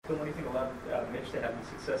Phil, what do you think allowed Mitch to have the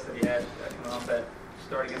success that he had coming off that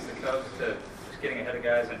start against the Cubs to just getting ahead of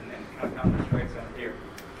guys and kind of counting the strikes on here?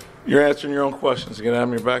 You're answering your own questions again,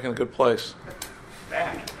 Adam. You're back in a good place.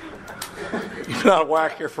 Back. You've been out of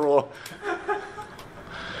whack here for a while.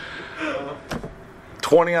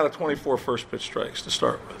 20 out of 24 first pitch strikes to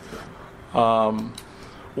start with. 1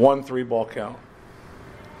 3-ball count.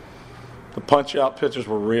 The punch-out pitches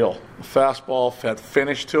were real. The fastball had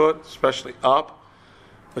finish to it, especially up.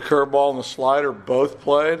 The curveball and the slider both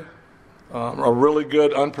played. A really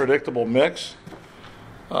good, unpredictable mix.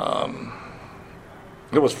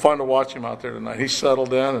 It was fun to watch him out there tonight. He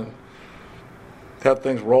settled in and had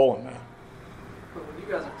things rolling, man. But when you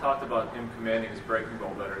guys have talked about him commanding his breaking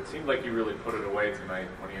ball better, it seemed like you really put it away tonight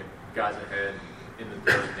when he had guys ahead in the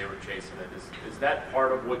dirt and they were chasing it. Is that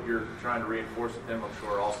part of what you're trying to reinforce with him? I'm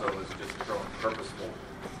sure also is just throwing purposeful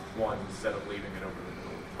ones instead of leaving it over the middle.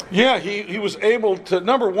 Yeah, he was able to,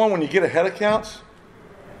 number one, when you get ahead of counts,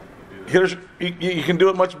 hitters, you can do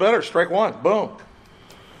it much better. Strike one, boom.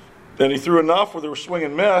 Then he threw enough where they were swing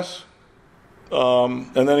and miss,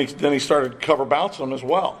 and then he started cover bouncing them as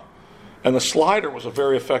well. And the slider was a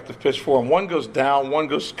very effective pitch for him. One goes down, one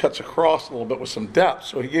cuts across a little bit with some depth.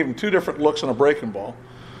 So he gave him 2 different looks on a breaking ball.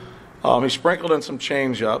 He sprinkled in some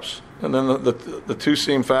change-ups, and then the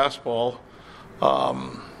 2-seam fastball,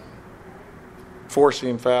 4-seam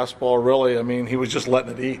fastball. Really, I mean, he was just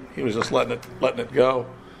letting it eat. He was just letting it go.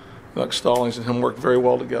 Like Stallings and him worked very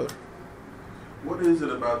well together. What is it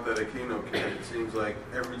about that Aquino kid? It seems like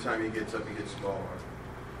every time he gets up, he gets smaller.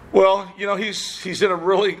 Well, you know, he's in a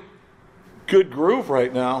really good groove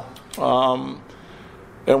right now.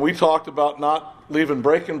 And we talked about not leaving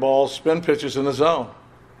breaking balls, spin pitches in the zone.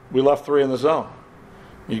 We left 3 in the zone.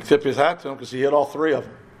 You can tip his hat to him because he hit all 3 of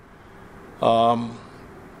them.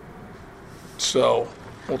 So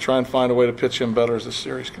we'll try and find a way to pitch him better as the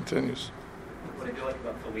series continues. What did you like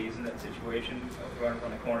about Feliz in that situation, running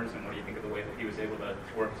on the corners, and what do you think of the way that he was able to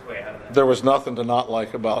work his way out of that? There was nothing to not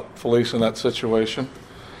like about Feliz in that situation.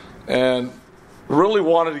 And really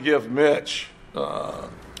wanted to give Mitch a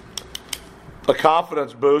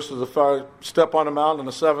confidence boost as if I step on the mound in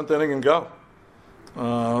the 7th inning and go.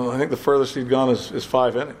 I think the furthest he'd gone is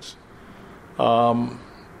 5 innings. And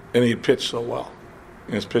he pitched so well.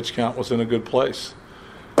 And his pitch count was in a good place.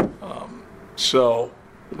 So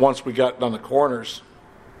once we got on the corners,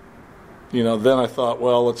 you know, then I thought,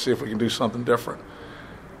 well, let's see if we can do something different.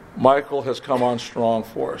 Michael has come on strong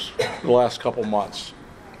for us the last couple months.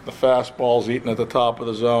 The fastball's eating at the top of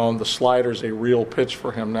the zone. The slider's a real pitch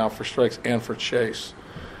for him now for strikes and for chase.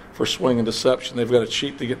 For swing and deception, they've got to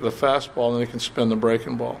cheat to get to the fastball, and then they can spin the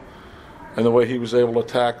breaking ball. And the way he was able to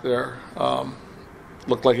attack there,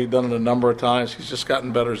 looked like he'd done it a number of times. He's just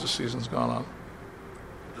gotten better as the season's gone on.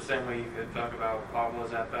 The same way you could talk about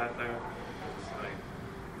Pablo's at bat there.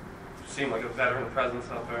 It seemed like a veteran presence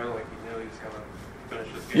out there, like he knew he was going to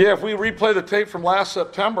finish this game. Yeah, if we replay the tape from last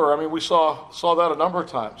September, I mean, we saw that a number of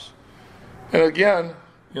times. And again,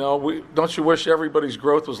 you know, don't you wish everybody's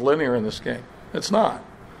growth was linear in this game? It's not.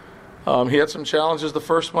 He had some challenges the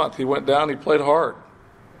first month. He went down. He played hard.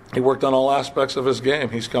 He worked on all aspects of his game.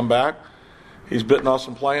 He's come back. He's bitten off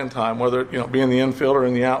some playing time, whether it be in the infield or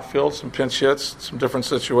in the outfield, some pinch hits, some different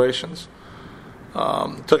situations.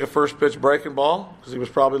 Took a first pitch breaking ball because he was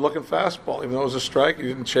probably looking fastball. Even though it was a strike, he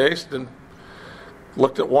didn't chase.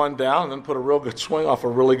 Looked at one down and then put a real good swing off a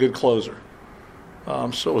really good closer.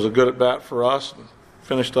 So it was a good at bat for us. And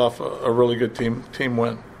finished off a really good team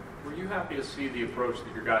win. Were you happy to see the approach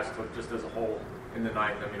that your guys took just as a whole in the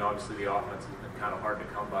ninth? I mean, obviously the offense has been kind of hard to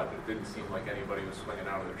come by, but it didn't seem like anybody was swinging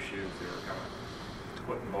out of their shoes. They were kind of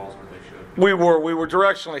putting balls where they should. We were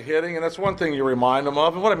directionally hitting, and that's one thing you remind them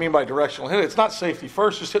of. And what I mean by directional hitting, it's not safety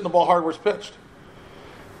first, just hitting the ball hard where it's pitched.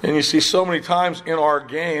 And you see so many times in our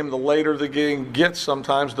game, the later the game gets,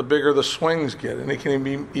 sometimes the bigger the swings get, and it can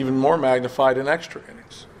be even more magnified in extra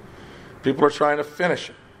innings. People are trying to finish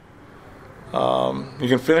it. You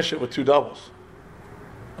can finish it with 2 doubles.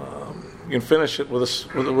 You can finish it with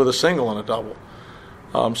a single and a double.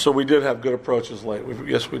 So we did have good approaches late.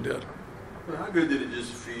 Yes, we did. But how good did it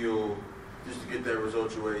just feel just to get that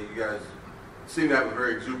result your way? You guys seem to have a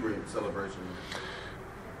very exuberant celebration.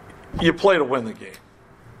 You play to win the game.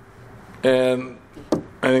 And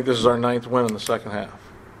I think this is our 9th win in the second half.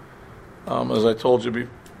 As I told you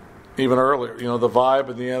even earlier, you know, the vibe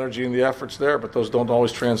and the energy and the effort's there, but those don't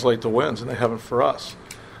always translate to wins, and they haven't for us.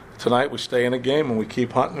 Tonight we stay in a game and we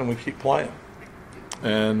keep hunting and we keep playing.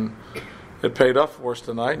 And it paid up for us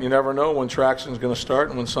tonight. And you never know when traction's going to start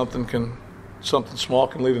and when something small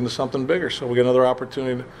can lead into something bigger. So we got another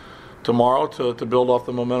opportunity tomorrow to build off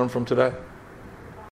the momentum from today.